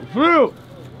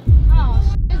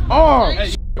 Oh.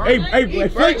 Hey, wave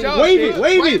it,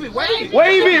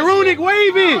 Runik,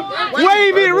 wave it,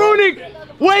 Runik.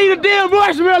 Wave the damn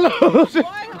marshmallows.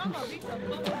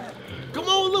 Come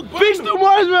on, look, Fix the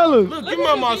marshmallows. Look, give me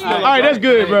my marshmallow. All right, that's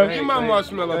good, bro. Give me my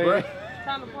marshmallow, bro.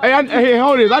 Hey,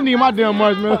 hold this. I need my damn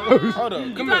marshmallows. Hold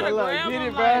up. Come Get here.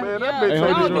 it, Man, that bitch Hey,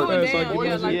 hold this ain't real fast so I can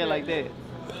get my Yeah, like that.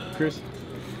 Chris,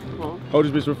 hold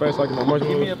this bitch real fast so I can get my Give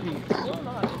me a marshmallows.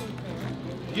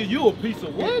 piece. Give you a piece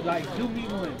of what? Like, do me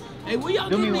one. Hey, where y'all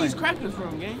Do me getting these one. crackers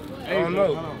from, gang? I don't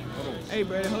know. Hey,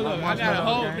 bro, hold up. I got a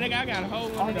whole, nigga, I got a whole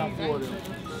one of these.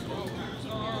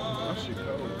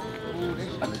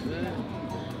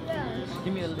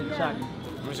 Give me a little chocolate.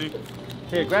 Let me see.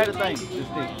 Here, grab the thing. This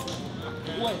thing.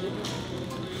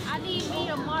 I need me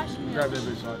a marshmallow. Grab that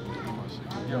bitch.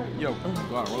 Yo.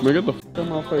 Man, get the f out of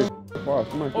my face. Oh,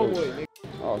 smack it.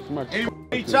 Oh, smack it.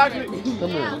 Eat chocolate? Come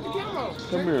here.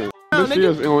 Come here.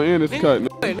 This is on and it's cut.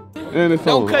 And it's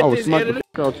on. I was smacking the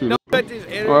fuck out you. Don't cut this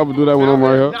editor. Oh, I would do that when I'm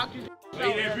right here.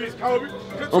 Hey, that bitch, Kobe.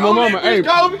 Oh, my mama. Hey,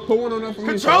 Kobe. put one on that for me.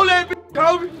 Control that bitch,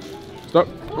 Kobe. Stop.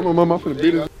 I'm on mama. I'm finna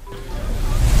beat it.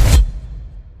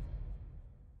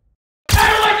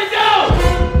 Everyone at the door!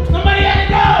 Somebody at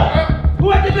the door!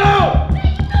 Who at the door?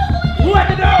 Who at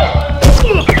the door?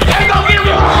 Hey, go get him!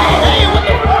 Hey, what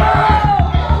the fuck?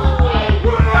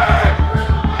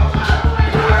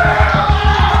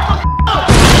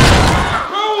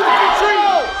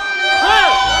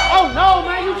 Oh no,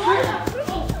 man, you tripping.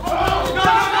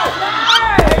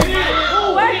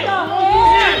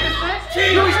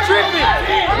 You was tripping.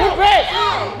 Move back.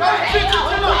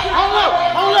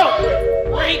 Hold up.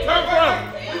 Where he come from?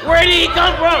 Where did he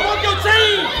come from? Fuck your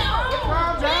team!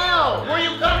 Calm down. Where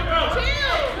you come from? You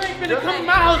ain't finna come to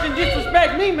my house and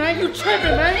disrespect me, man. You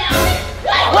tripping, man.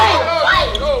 Wait.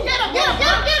 Get him. Calm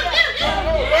down!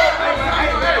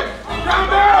 Calm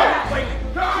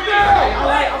down!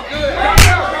 Alright, I'm good.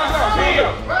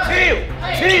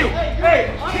 Chill! Hey!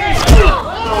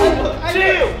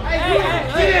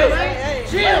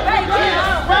 Chill!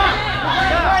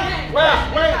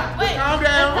 Calm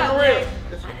down.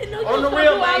 On the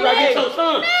real, man. I get your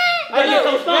son.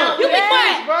 You be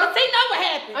quiet, cause he know what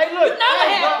happened. Hey, look. You know what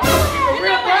happened. For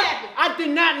real, bro. I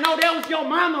did not know that was your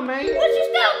mama, man. But you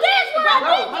still dance with her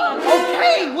people.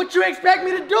 Okay, what you expect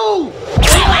me to do?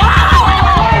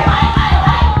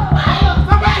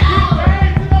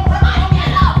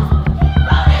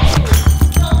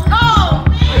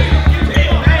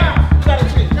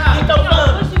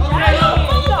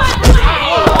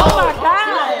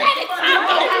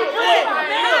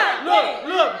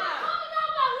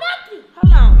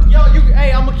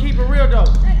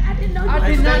 I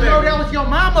did not know that was your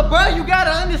mama, bro. You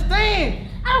gotta understand.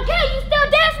 I don't care. You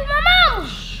still dance with my mama.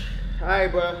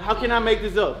 Alright, bro. How can I make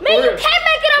this up? Man, you can't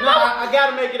make it up, No, bro. I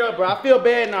gotta make it up, bro. I feel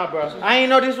bad now, bro. I ain't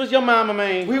know this was your mama,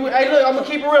 man. Hey, look, I'm gonna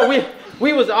keep it real.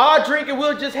 We was all drinking. We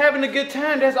were just having a good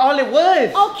time. That's all it was.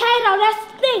 Okay, though. That's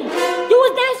the thing. You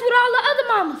was dancing with all the other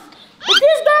mamas. But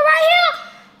this girl right here,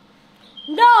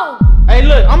 no. Hey,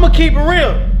 look, I'm gonna keep it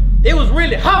real. It was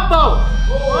really hot though.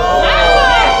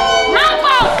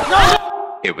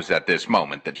 It was at this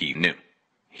moment that he knew.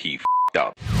 He f***ed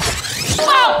up.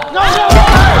 No.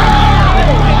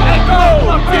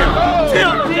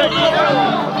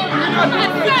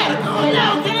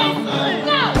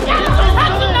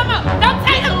 Don't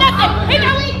tell him nothing. He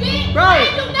know he did. I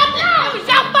ain't do nothing. It was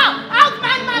your fault. I was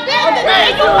minding my business. And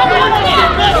you come over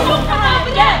here.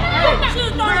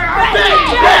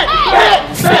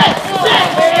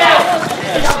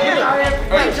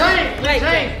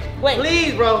 James,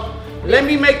 please, bro. Let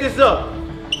me make this up.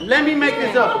 Let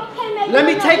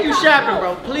me take you shopping,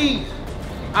 bro. Please.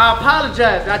 I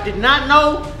apologize. I did not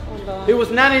know. It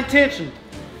was not intentional.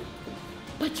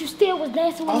 But you still was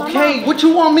dancing with my mama. Okay, what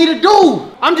you want me to do?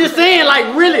 I'm just saying, like,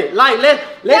 really, like, let's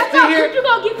sit here. You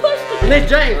gonna get pushed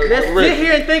again. Let's sit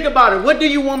here and think about it. What do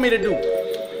you want me to do?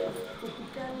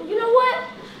 You know what?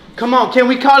 Come on, can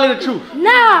we call it a truth?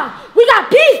 Nah, we got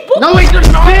beef. No, we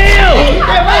just chill. Wait.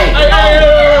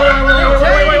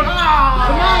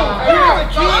 Come on, you're a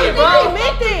kid, bro. I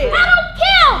don't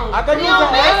care. I thought you was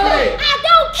an accident. I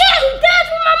don't care. He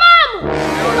danced with my mama.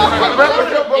 It's over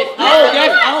with. I don't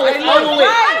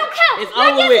care. It's now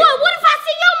over guess with. what if I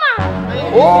see your mama?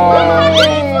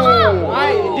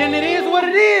 Alright, then it is what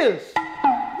it is.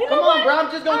 You know Come what? on, bro. I'm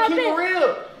just gonna keep it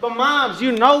real. But moms,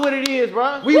 you know what it is,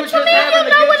 bro. We What was you just mean having you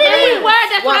a know good what it time. is? We were.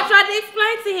 That's what I Why? tried to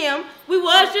explain to him. We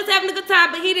was just having a good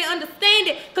time, but he didn't understand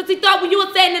it because he thought when you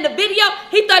were saying in the video,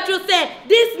 he thought you were saying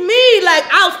this me like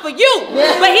I was for you,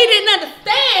 but he didn't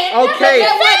understand. Okay,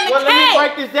 That wasn't the well, let me case.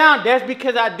 break this down. That's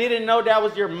because I didn't know that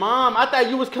was your mom. I thought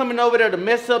you was coming over there to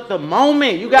mess up the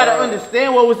moment. You gotta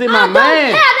understand what was in my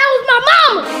mind. Yeah, that was my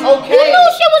mama. Okay. You knew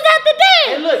she was at the dance.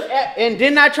 And look, and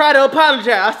didn't I try to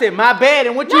apologize? I said, my bad,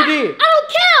 and what you did? I don't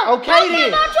care. Okay, don't then. care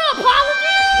about your apology.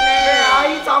 Man, all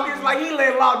you talking is like he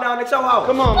laying locked down at your house.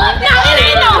 Come on, No, man. it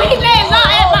ain't no. He laying low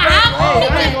at my house. Hey,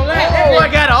 I ain't gonna lie. That boy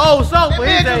got an old soul for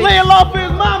his age. Laying low for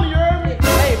his mama, you heard me?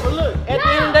 Hey, but look, at the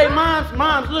end of the day,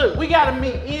 moms, look, we gotta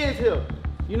meet ends here.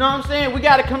 You know what I'm saying? We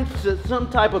gotta come to some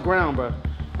type of ground, bro.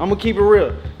 I'm gonna keep it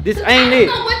real. This ain't it.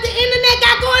 I don't know what the internet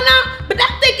got going on, but I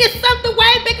think it's something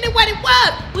way bigger than what it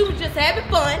was. We was just having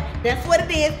fun. That's what it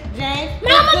is, James.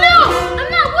 Mama, no. I'm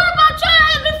not worried about y'all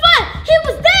having fun. He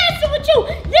was dancing with you.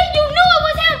 Then you knew it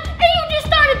was him, and you just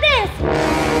started dancing.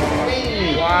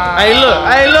 Wow. Hey,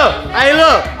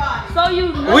 look. So you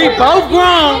knew We both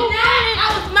grown.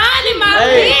 I was minding my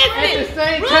Hey, business. at the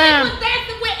same Rudy time. was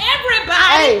dancing with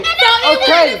Hey, And so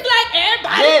okay. it's like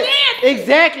everybody Yes, dancing.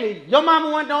 exactly. Your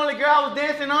mama wasn't the only girl I was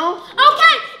dancing on.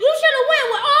 Okay, you should have went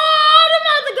with all them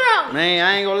other girls. Man, I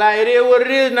ain't gonna lie, it is what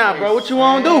it is now, bro. What you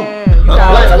wanna do? We just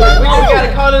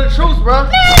gotta call it the truth, bro.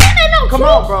 Man, that ain't no Come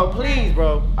truth. on, bro, please,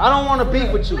 bro. I don't wanna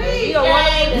beef with you. You don't want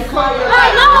to know.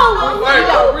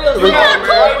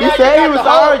 You said he was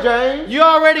sorry, James. You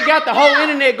already got the whole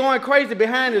internet going crazy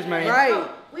behind us, man. Right.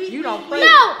 You don't play.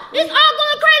 No, it's all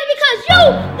going crazy because you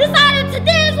decided to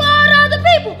dance with all the other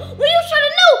people when you should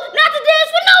have knew not to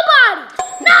dance with nobody.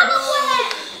 Now look what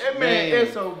happened. That man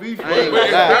SOB. I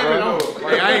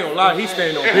ain't gonna lie, he's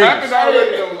standing on It happened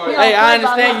already though. Like, Hey, I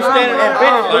understand you standing on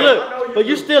business, but look, but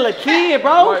you still a kid,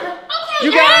 bro. Okay,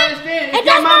 You gotta understand. And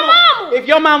that's my mama. If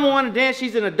your mama wanna dance,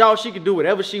 she's an adult. She can do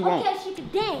whatever she wants. Okay, she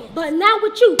could dance, but not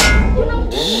with you. You know?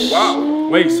 wow.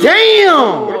 Wait, so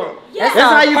Damn! Yeah. That's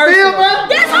how you feel, bro?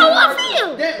 That's how I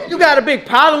feel. You got a big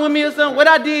problem with me or something? What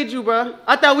I did you, bro?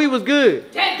 I thought we was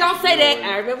good. Jack, don't say that.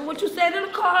 I remember what you said in the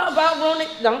car about Runik.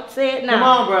 Don't say it now. Come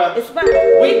on, bro. It's fine.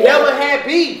 We never had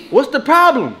beef. What's the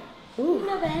problem? We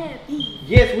never had beef.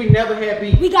 Yes, we never had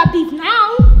beef. We got beef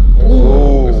now.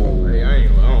 hey, I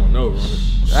don't know, bro.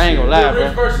 I ain't gonna lie,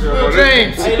 bro.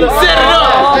 James, Hey, look, set it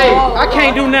up. Hey, I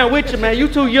can't do nothing with you, man. You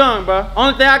too young, bro.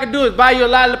 Only thing I can do is buy you a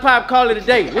lollipop, call it a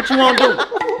day. What you wanna do?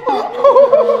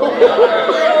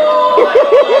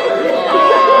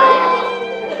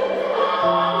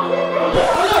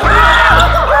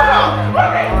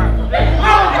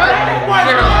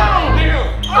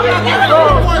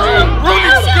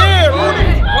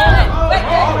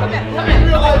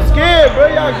 I'm scared, bro.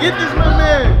 Y'all get this little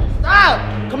man.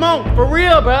 Stop! Come on, for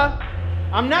real, bro.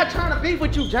 I'm not trying to beef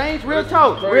with you, James. Real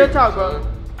talk, bro. Real talk.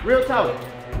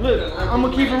 Look, I'm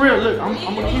gonna keep it real. Look, I'm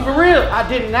gonna keep it real. I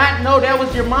did not know that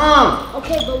was your mom.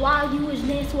 Okay, but why you was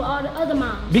dancing with all the other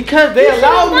moms? Because they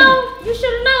allowed me. You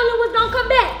should have known it was gonna come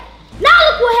back. Now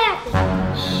look what happened.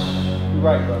 You're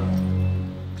right, bro.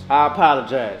 I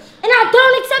apologize. And I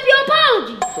don't accept your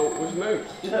apology. So what's next?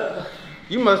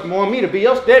 You must want me to be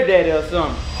your stepdaddy or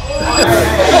something.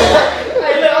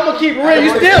 Hey, look, I'm gonna keep it real. You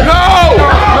still No!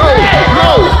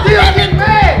 You still getting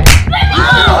mad.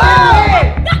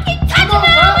 Y'all keep touching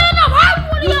that man. I'm hurting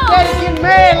one of You y'all. steady getting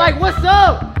mad. Like, what's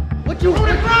up? What you? Come on.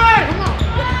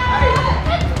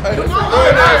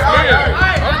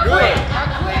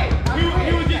 He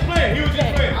was just playing.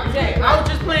 I was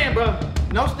just playing, bro.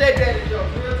 No stepdaddy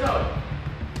jokes. Real talk.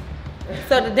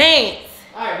 So the dance.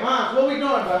 All right, Mom, what we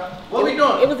doing, bro? What we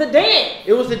doing? It was a dance.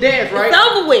 It was a dance, right? It's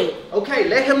over with. Okay,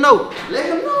 let him know. Let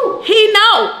him know. He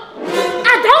know.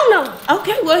 I don't know.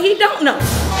 Okay, well he don't know.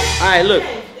 All right, look.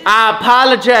 I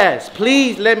apologize.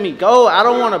 Please let me go. I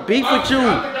don't want to beef with you.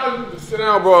 I think y'all need to sit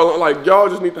down, bro. Like y'all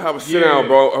just need to have a sit down,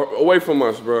 bro. Away from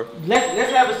us, bro.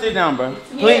 Let's have a sit down, bro.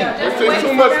 Please. It's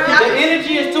too much. The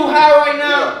energy is too high right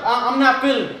now. I'm not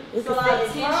feeling it.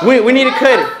 We need to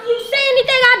cut it. You say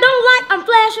anything I don't like, I'm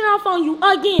flashing off on you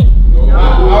again.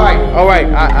 All right.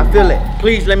 I feel it.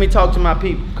 Please let me talk to my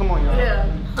people. Come on, y'all. Man,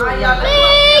 y'all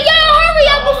hurry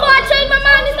up before I change my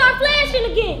mind and start flashing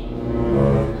again.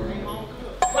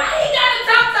 Why he gotta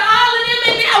talk to all of them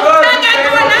in there? What y'all got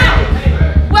going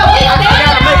on? Well, we I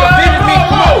gotta make a business meeting.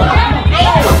 Come on.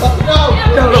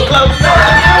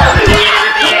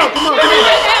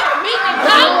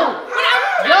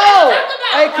 Yo,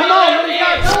 hey, come on. What are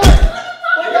y'all doing?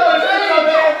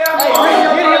 Hey,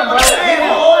 get him, bro.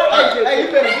 Hey,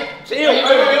 you better chill.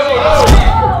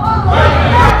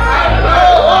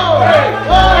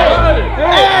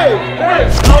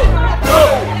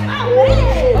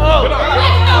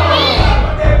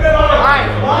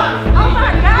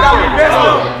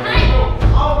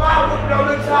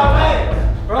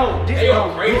 Bro,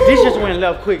 this just went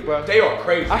left quick, bro. They are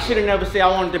crazy. I should have never said I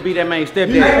wanted to be that man's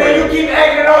stepdad. You keep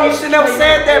acting on. You should never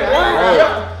said that,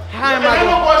 boy. How am I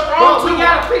going? Bro, we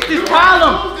gotta fix this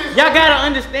problem. Y'all gotta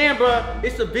understand, bro.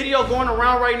 It's a video going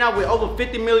around right now with over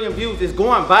 50 million views. It's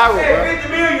going viral, bro. 50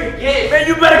 million? Yes. Man,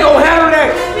 you better go handle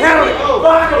that. Handle it.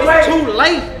 It's too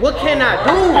late. What can I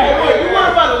do? You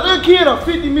want about a little kid or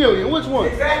 50 million? Which one?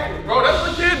 Exactly. Bro, that's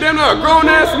a kid, damn near a grown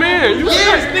ass man. You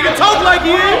Yes, nigga talk like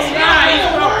he is.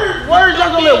 Words,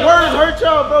 y'all gonna let words hurt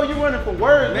y'all, bro. You running for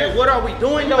words, Man, man. what are we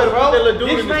doing, though, better bro? put that little dude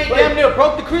This in man his place. damn near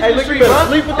broke the Hey, Christmas look, tree, you better bro.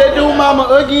 sleep with that dude mama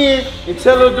again and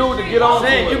tell her dude to get on.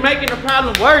 Saying you making the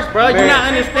problem worse, bro. You're Man. not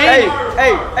understanding.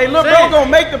 Hey, look, bro, gonna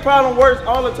make the problem worse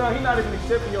all the time. He not even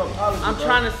accepting your apology. I'm bro.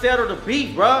 trying to settle the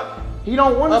beef, bro. He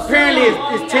don't want to. Apparently,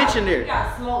 it's tension there. You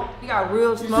got smoke. You got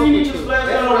real smoke See, he with just you. flashed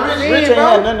That's out what on I'm Rich. saying, Rich ain't bro.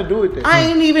 had nothing to do with that. I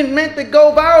ain't even meant to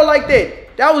go viral like that.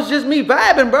 That was just me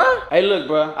vibing, bro. Hey, look,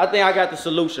 bro. I think I got the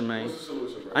solution, man. What's the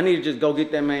solution, bro? I need to just go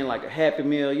get that man like a Happy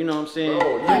Meal, you know what I'm saying?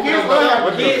 Oh,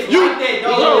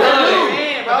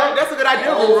 That's a good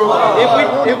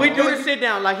idea, If we do the sit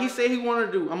down like he said he wanted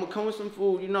to do, I'm gonna come with some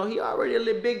food. You know, he already a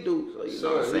little big dude, so you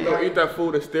know what I'm saying. You gonna eat that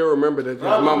food and still remember that his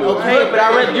mama. Okay,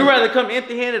 but you rather come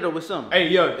empty-handed or with something. Hey,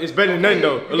 yo, it's better than nothing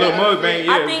though. A little mukbang,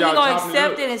 yeah. I think he's gonna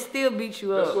accept it and still beat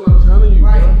you up. That's what I'm telling you,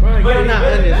 bro. But you're not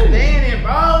understanding,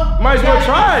 bro. Might as well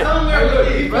try it.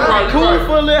 Cool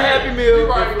for a little Happy Meal.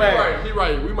 He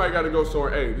right. We might gotta go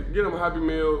somewhere. Hey, get him a Happy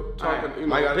Meal. Talking, you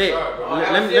know. Let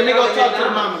me go talk to the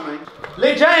mama, man.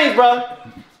 Lil James, bro.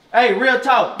 Hey, real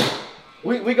talk.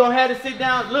 We gonna have to sit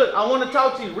down. Look, I want to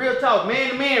talk to you. Real talk,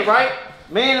 man to man, right?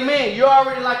 Man to man. You're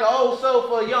already like an old soul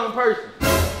for a young person.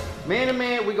 Man to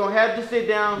man, we gonna have to sit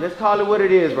down. Let's call it what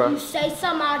it is, bro. If you say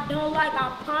something I don't like, I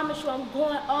promise you I'm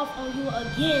going off on you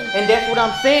again. And that's what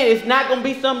I'm saying. It's not gonna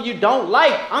be something you don't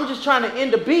like. I'm just trying to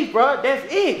end the beef, bro. That's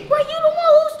it. Bro, you the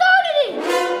one who started it.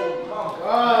 Oh,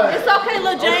 God. It's okay,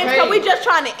 Lil James, cause we just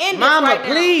trying to end Mama, this right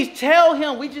now. please tell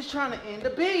him we just trying to end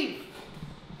the beef.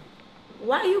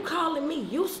 Why are you calling me?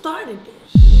 You started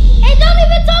this. Hey, don't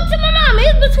even talk to my mama.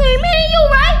 It's between me and you,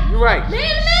 right? You right. Man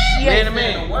to man? Man to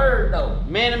man. A word though.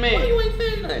 Man to man. Why you ain't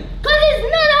saying nothing? Cause it's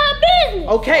none of our business.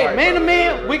 Okay, Right, man to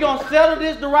man, we gonna settle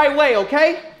this the right way,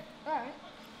 okay? Alright.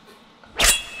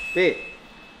 Bet.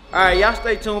 Alright, y'all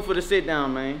stay tuned for the sit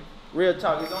down, man. Real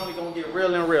talk, it's only gonna get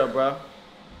real and real, bro.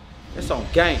 It's on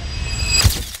game.